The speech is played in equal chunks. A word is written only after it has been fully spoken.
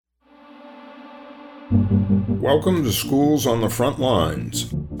Welcome to Schools on the Front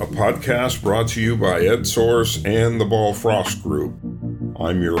Lines, a podcast brought to you by EdSource and the Ball Frost Group.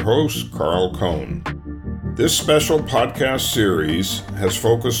 I'm your host, Carl Cohn. This special podcast series has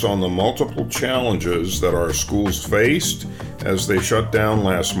focused on the multiple challenges that our schools faced as they shut down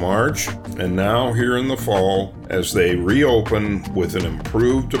last March, and now here in the fall as they reopen with an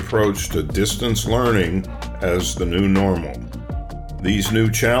improved approach to distance learning as the new normal. These new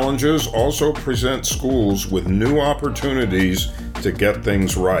challenges also present schools with new opportunities to get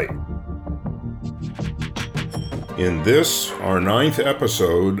things right. In this, our 9th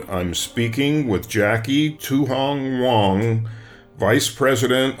episode, I'm speaking with Jackie Tu-Hong Wong, Vice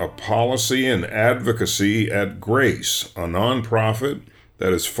President of Policy and Advocacy at GRACE, a nonprofit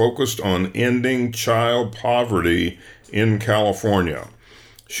that is focused on ending child poverty in California.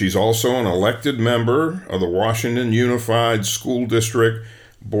 She's also an elected member of the Washington Unified School District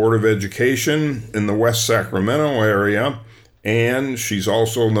Board of Education in the West Sacramento area, and she's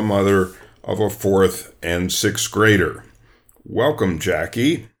also the mother of a 4th and 6th grader. Welcome,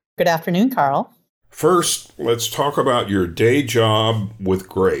 Jackie. Good afternoon, Carl. First, let's talk about your day job with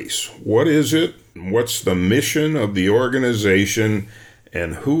GRACE. What is it? What's the mission of the organization?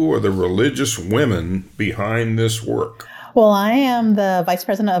 And who are the religious women behind this work? Well, I am the Vice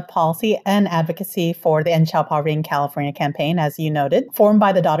President of Policy and Advocacy for the End Child Poverty in California campaign, as you noted, formed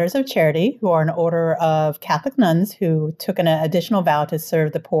by the Daughters of Charity, who are an order of Catholic nuns who took an additional vow to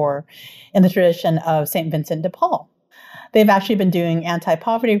serve the poor in the tradition of St. Vincent de Paul. They've actually been doing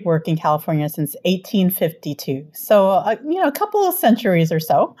anti-poverty work in California since 1852. So, a couple of centuries or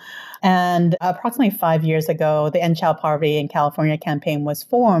so. And approximately 5 years ago, the End Child Poverty in California campaign was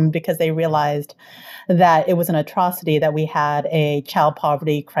formed because they realized that it was an atrocity that we had a child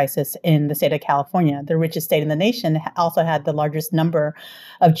poverty crisis in the state of California. The richest state in the nation also had the largest number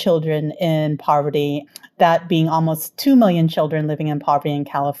of children in poverty, that being almost 2 million children living in poverty in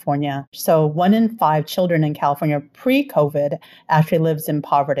California. So 1 in 5 children in California pre-COVID actually lives in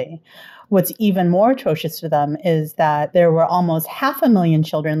poverty. What's even more atrocious to them is that there were almost 500,000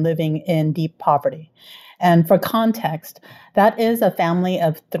 children living in deep poverty. And for context, that is a family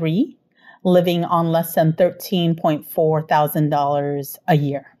of 3 living on less than $13.4 thousand a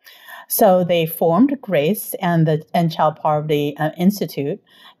year. So they formed GRACE and the End Child Poverty Institute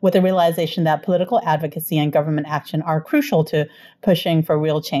with the realization that political advocacy and government action are crucial to pushing for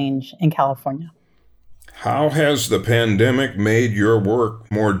real change in California. How has the pandemic made your work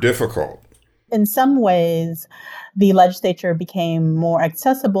more difficult? In some ways, the legislature became more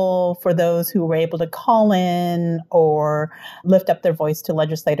accessible for those who were able to call in or lift up their voice to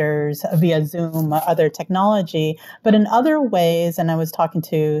legislators via Zoom or other technology. But in other ways, and I was talking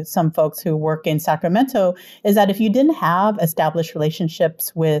to some folks who work in Sacramento, is that if you didn't have established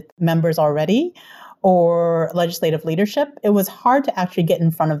relationships with members already or legislative leadership, it was hard to actually get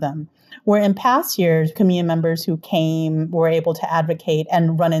in front of them. Where in past years, community members who came were able to advocate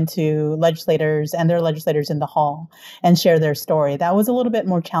and run into legislators and their legislators in the hall and share their story. That was a little bit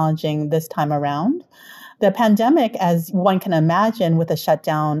more challenging this time around. The pandemic, as one can imagine, with the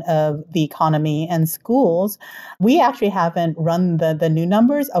shutdown of the economy and schools, we actually haven't run the new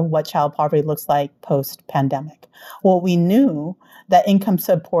numbers of what child poverty looks like post-pandemic. What we knew that income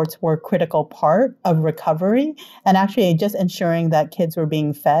supports were a critical part of recovery and actually just ensuring that kids were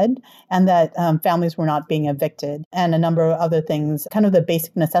being fed and that families were not being evicted and a number of other things, kind of the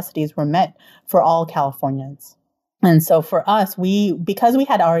basic necessities were met for all Californians. And so for us, because we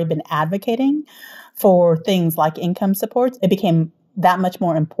had already been advocating for things like income supports, it became that much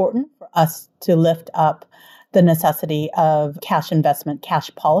more important for us to lift up the necessity of cash investment,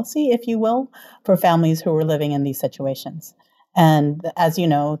 cash policy, if you will, for families who were living in these situations. And as you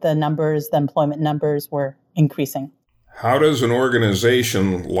know, the employment numbers were increasing. How does an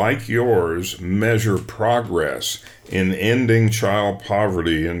organization like yours measure progress in ending child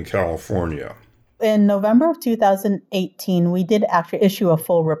poverty in California? In November of 2018, we did actually issue a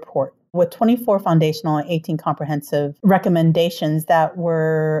full report with 24 foundational and 18 comprehensive recommendations that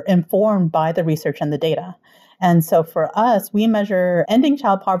were informed by the research and the data. And so for us, we measure ending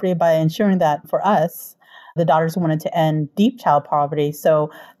child poverty by ensuring that for us, the Daughters wanted to end deep child poverty so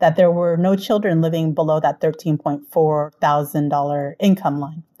that there were no children living below that $13.4 thousand income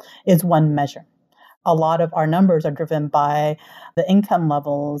line is one measure. A lot of our numbers are driven by the income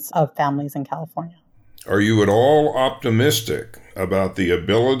levels of families in California. Are you at all optimistic about the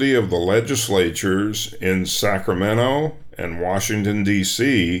ability of the legislatures in Sacramento and Washington,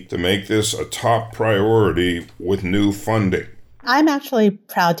 D.C. to make this a top priority with new funding? I'm actually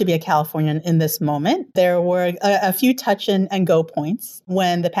proud to be a Californian in this moment. There were a few touch and go points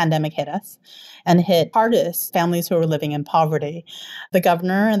when the pandemic hit us and hit hardest families who were living in poverty. The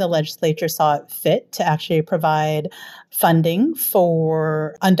governor and the legislature saw it fit to actually provide funding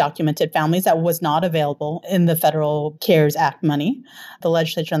for undocumented families that was not available in the federal CARES Act money. The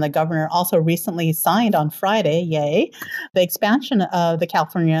legislature and the governor also recently signed on Friday, yay, the expansion of the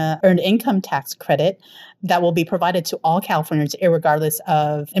California Earned Income Tax Credit that will be provided to all Californians, irregardless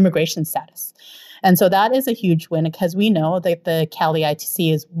of immigration status. And so that is a huge win because we know that the Cali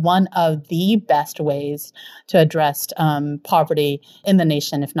ITC is one of the best ways to address poverty in the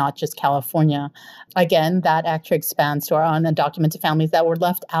nation, if not just California. Again, that actually expands to our undocumented families that were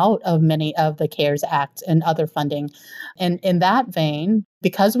left out of many of the CARES Act and other funding. And in that vein,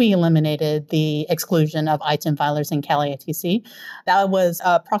 because we eliminated the exclusion of ITIN filers in Cali ITC, that was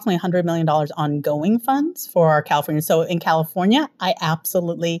approximately $100 million ongoing funds for our California. So in California, I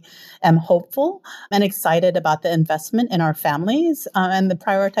absolutely am hopeful and excited about the investment in our families and the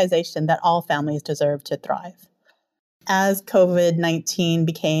prioritization that all families deserve to thrive. As COVID-19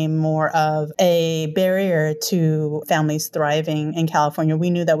 became more of a barrier to families thriving in California,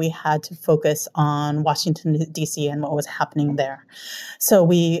 we knew that we had to focus on Washington, D.C. and what was happening there. So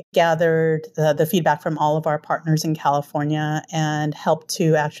we gathered the feedback from all of our partners in California and helped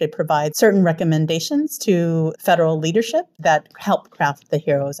to actually provide certain recommendations to federal leadership that helped craft the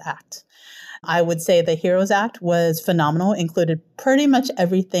HEROES Act. I would say the HEROES Act was phenomenal, included pretty much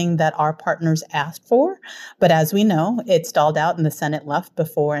everything that our partners asked for. But as we know, it stalled out and the Senate left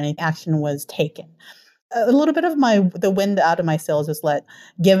before any action was taken. A little bit of the wind out of my sails is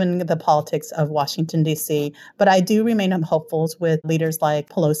given the politics of Washington, D.C. But I do remain hopeful with leaders like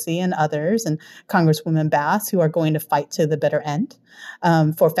Pelosi and others and Congresswoman Bass who are going to fight to the bitter end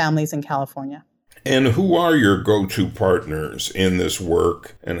for families in California. And who are your go-to partners in this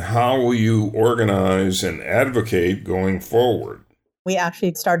work, and how will you organize and advocate going forward? We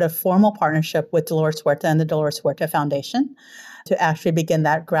actually started a formal partnership with Dolores Huerta and the Dolores Huerta Foundation to actually begin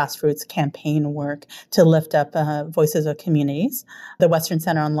that grassroots campaign work to lift up voices of communities. The Western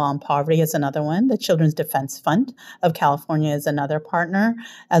Center on Law and Poverty is another one. The Children's Defense Fund of California is another partner,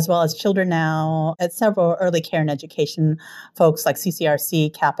 as well as Children Now at several early care and education folks like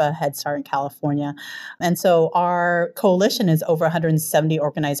CCRC, CAPA, Head Start in California. And so our coalition is over 170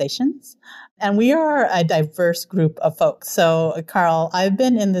 organizations. And we are a diverse group of folks. So, Carl, I've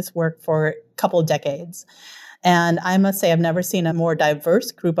been in this work for a couple of decades. And I must say, I've never seen a more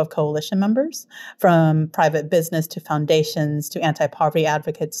diverse group of coalition members, from private business to foundations to anti-poverty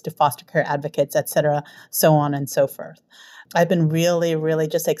advocates to foster care advocates, et cetera, so on and so forth. I've been really, really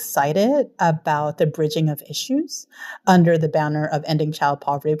just excited about the bridging of issues under the banner of ending child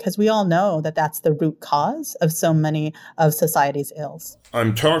poverty, because we all know that that's the root cause of so many of society's ills.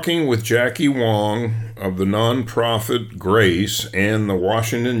 I'm talking with Jackie Wong of the nonprofit GRACE and the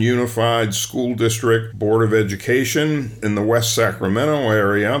Washington Unified School District Board of Education in the West Sacramento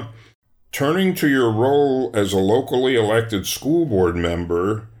area. Turning to your role as a locally elected school board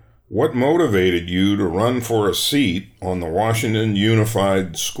member, what motivated you to run for a seat on the Washington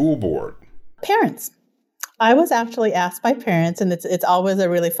Unified School Board? Parents. I was actually asked by parents, and it's always a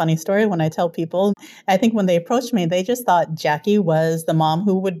really funny story when I tell people. I think when they approached me, they just thought Jackie was the mom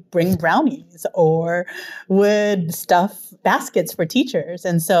who would bring brownies or would stuff baskets for teachers.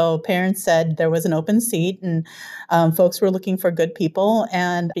 And so parents said there was an open seat and folks were looking for good people.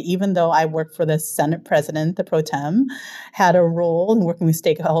 And even though I worked for the Senate president, the pro tem, had a role in working with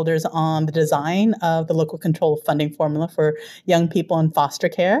stakeholders on the design of the local control funding formula for young people in foster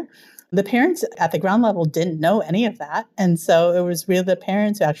care, the parents at the ground level didn't know any of that. And so it was really the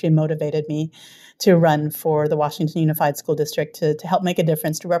parents who actually motivated me to run for the Washington Unified School District to help make a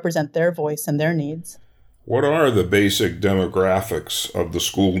difference, to represent their voice and their needs. What are the basic demographics of the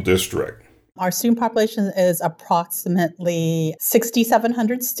school district? Our student population is approximately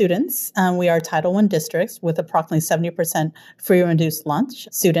 6,700 students. We are Title I districts with approximately 70% free or reduced lunch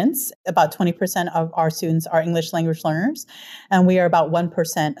students. About 20% of our students are English language learners, and we are about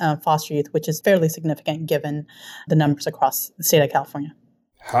 1% foster youth, which is fairly significant given the numbers across the state of California.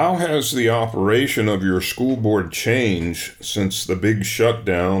 How has the operation of your school board changed since the big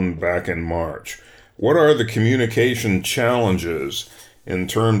shutdown back in March? What are the communication challenges in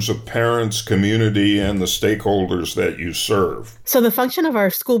terms of parents, community, and the stakeholders that you serve? So the function of our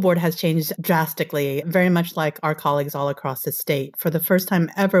school board has changed drastically, very much like our colleagues all across the state. For the first time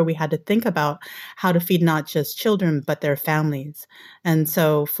ever, we had to think about how to feed not just children, but their families. And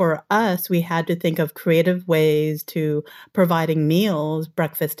so for us, we had to think of creative ways to providing meals,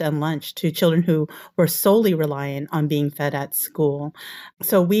 breakfast and lunch to children who were solely reliant on being fed at school.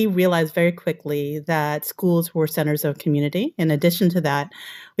 So we realized very quickly that schools were centers of community. In addition to that,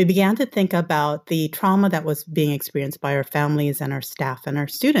 we began to think about the trauma that was being experienced by our families and our staff and our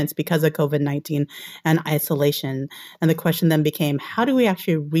students because of COVID-19 and isolation. And the question then became, how do we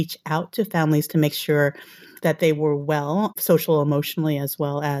actually reach out to families to make sure that they were well, social, emotionally, as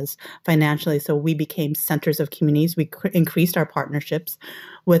well as financially? So we became centers of communities. We increased our partnerships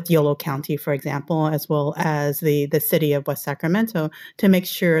with Yolo County, for example, as well as the city of West Sacramento, to make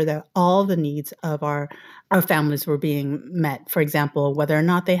sure that all the needs of our families were being met. For example, whether or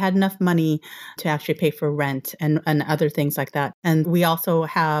not they had enough money to actually pay for rent and other things like that. And we also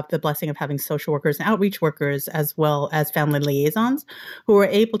have the blessing of having social workers and outreach workers, as well as family liaisons, who are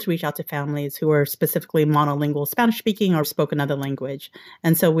able to reach out to families who are specifically monolingual Spanish speaking or spoke another language.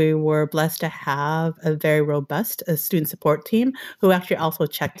 And so we were blessed to have a very robust student support team who actually also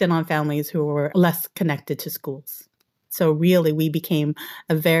checked in on families who were less connected to schools. So really, we became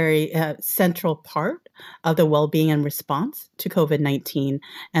a very central part of the well-being and response to COVID-19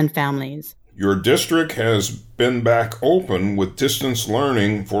 and families. Your district has been back open with distance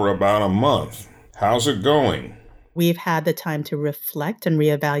learning for about a month. How's it going? We've had the time to reflect and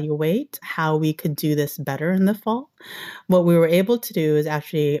reevaluate how we could do this better in the fall. What we were able to do is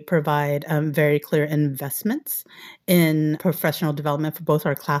actually provide very clear investments in professional development for both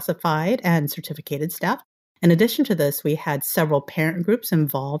our classified and certificated staff. In addition to this, we had several parent groups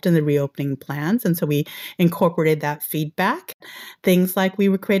involved in the reopening plans, and so we incorporated that feedback. Things like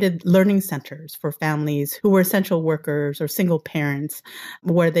we created learning centers for families who were essential workers or single parents,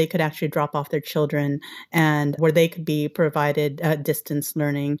 where they could actually drop off their children and where they could be provided distance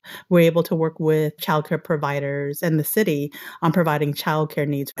learning. We're able to work with childcare providers and the city on providing childcare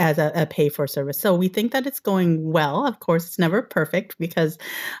needs as a pay-for service. So we think that it's going well. Of course, it's never perfect because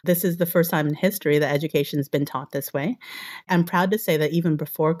this is the first time in history that education's been taught this way. I'm proud to say that even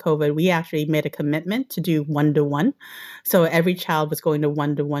before COVID, we actually made a commitment to do one-to-one. So every child was going to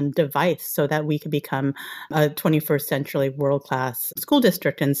one-to-one device so that we could become a 21st century world-class school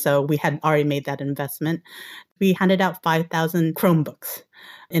district. And so we had already made that investment. We handed out 5,000 Chromebooks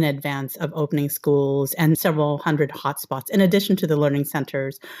in advance of opening schools and several hundred hotspots, in addition to the learning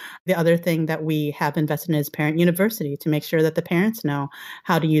centers. The other thing that we have invested in is Parent University to make sure that the parents know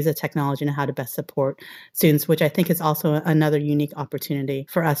how to use the technology and how to best support students, which I think is also another unique opportunity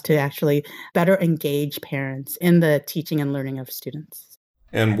for us to actually better engage parents in the teaching and learning of students.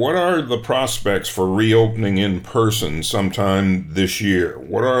 And what are the prospects for reopening in person sometime this year?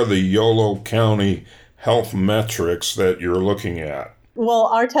 What are the Yolo County health metrics that you're looking at? Well,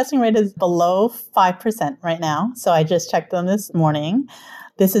 our testing rate is below 5% right now. So I just checked them this morning.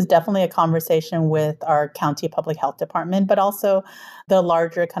 This is definitely a conversation with our county public health department, but also the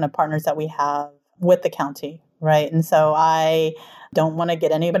larger kind of partners that we have with the county, right? And so I don't want to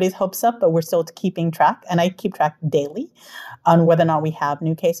get anybody's hopes up, but we're still keeping track, and I keep track daily on whether or not we have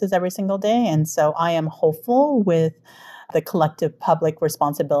new cases every single day. And so I am hopeful with the collective public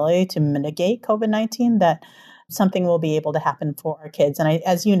responsibility to mitigate COVID-19 that something will be able to happen for our kids. And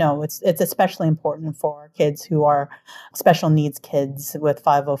as you know, it's especially important for our kids who are special needs kids with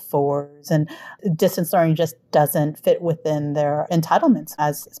 504s, and distance learning just doesn't fit within their entitlements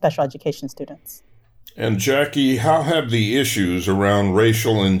as special education students. And Jackie, how have the issues around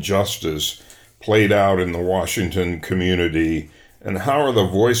racial injustice played out in the Washington community, and how are the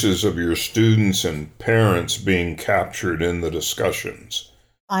voices of your students and parents being captured in the discussions?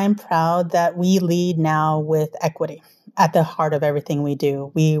 I'm proud that we lead now with equity at the heart of everything we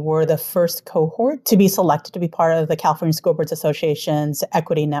do. We were the first cohort to be selected to be part of the California School Boards Association's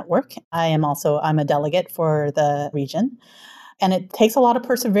Equity Network. I'm a delegate for the region. And it takes a lot of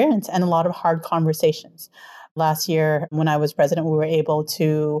perseverance and a lot of hard conversations. Last year, when I was president, we were able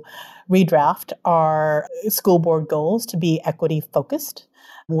to redraft our school board goals to be equity focused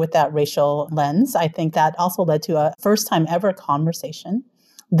with that racial lens. I think that also led to a first time ever conversation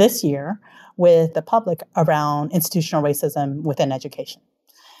this year with the public around institutional racism within education.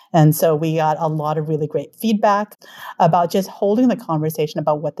 And so we got a lot of really great feedback about just holding the conversation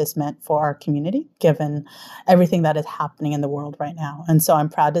about what this meant for our community, given everything that is happening in the world right now. And so I'm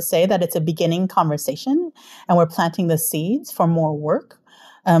proud to say that it's a beginning conversation, and we're planting the seeds for more work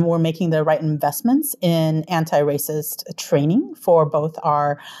We're making the right investments in anti-racist training for both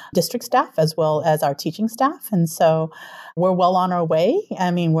our district staff as well as our teaching staff. And so we're well on our way.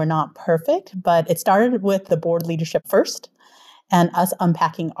 I mean, we're not perfect, but it started with the board leadership first and us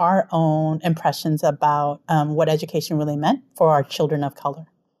unpacking our own impressions about what education really meant for our children of color.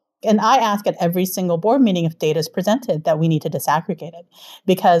 And I ask at every single board meeting if data is presented that we need to disaggregate it,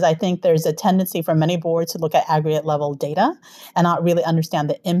 because I think there's a tendency for many boards to look at aggregate level data and not really understand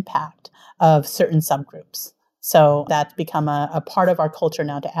the impact of certain subgroups. So that's become a part of our culture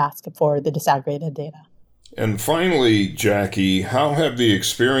now to ask for the disaggregated data. And finally, Jackie, how have the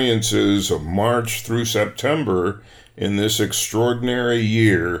experiences of March through September in this extraordinary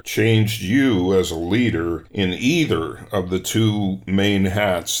year changed you as a leader in either of the two main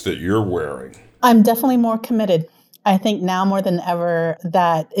hats that you're wearing? I'm definitely more committed. I think now more than ever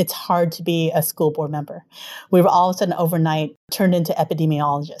that it's hard to be a school board member. We've all of a sudden overnight turned into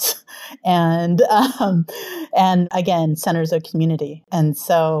epidemiologists and again, centers of community. And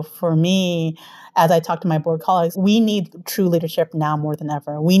so for me, as I talk to my board colleagues, we need true leadership now more than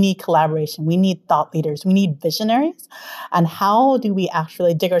ever. We need collaboration. We need thought leaders. We need visionaries. And how do we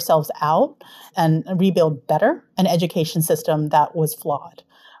actually dig ourselves out and rebuild better an education system that was flawed?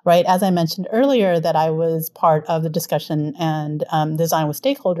 Right. As I mentioned earlier, that I was part of the discussion and design with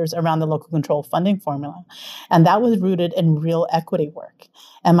stakeholders around the local control funding formula. And that was rooted in real equity work.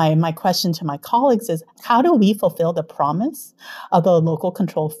 And my question to my colleagues is, how do we fulfill the promise of the local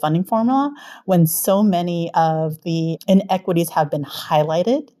control funding formula when so many of the inequities have been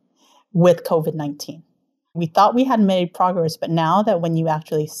highlighted with COVID-19? We thought we had made progress, but now that when you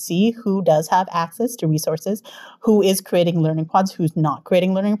actually see who does have access to resources, who is creating learning pods, who's not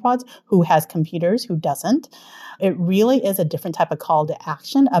creating learning pods, who has computers, who doesn't, it really is a different type of call to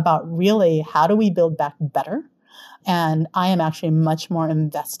action about really how do we build back better. And I am actually much more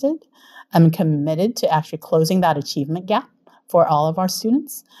invested. I'm committed to actually closing that achievement gap for all of our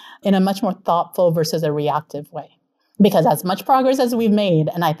students in a much more thoughtful versus a reactive way. Because as much progress as we've made,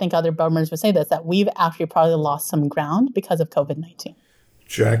 and I think other board members would say this, that we've actually probably lost some ground because of COVID-19.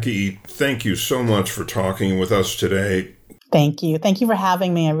 Jackie, thank you so much for talking with us today. Thank you. Thank you for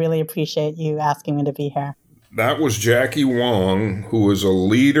having me. I really appreciate you asking me to be here. That was Jackie Wong, who is a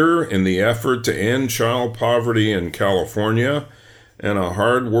leader in the effort to end child poverty in California and a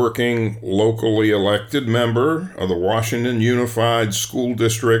hardworking, locally elected member of the Washington Unified School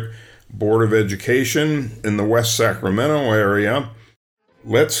District Board of Education in the West Sacramento area.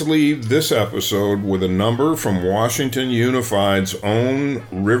 Let's leave this episode with a number from Washington Unified's own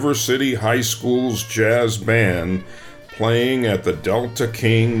River City High School's jazz band playing at the Delta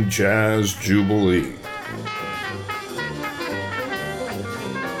King Jazz Jubilee.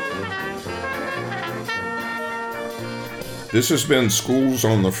 This has been Schools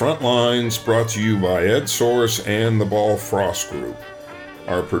on the Front Lines, brought to you by EdSource and the Ball Frost Group.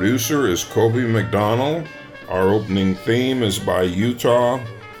 Our producer is Kobe McDonald. Our opening theme is by Utah.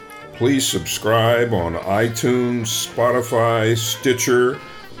 Please subscribe on iTunes, Spotify, Stitcher,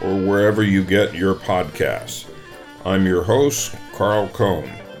 or wherever you get your podcasts. I'm your host, Carl Cohn.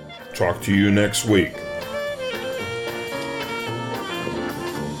 Talk to you next week.